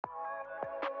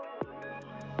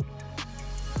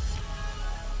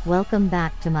Welcome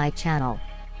back to my channel.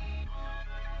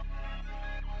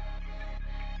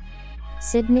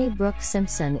 Sydney Brooke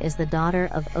Simpson is the daughter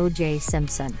of O.J.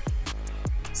 Simpson.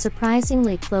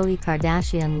 Surprisingly, Khloe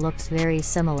Kardashian looks very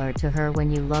similar to her when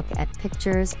you look at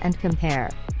pictures and compare.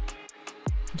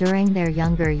 During their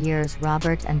younger years,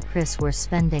 Robert and Kris were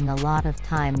spending a lot of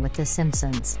time with the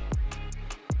Simpsons.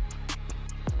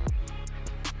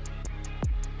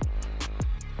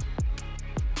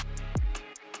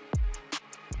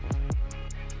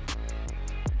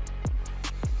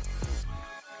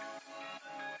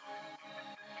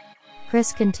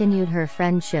 Kris continued her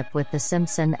friendship with the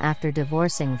Simpson after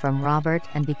divorcing from Robert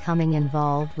and becoming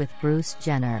involved with Bruce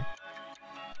Jenner.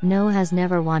 No has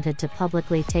never wanted to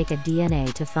publicly take a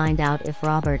DNA to find out if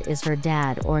Robert is her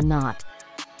dad or not.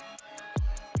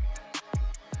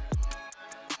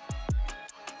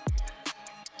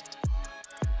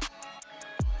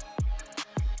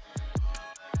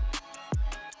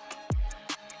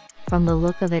 From the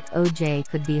look of it, O.J.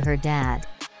 could be her dad.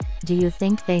 Do you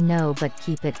think they know but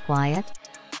keep it quiet?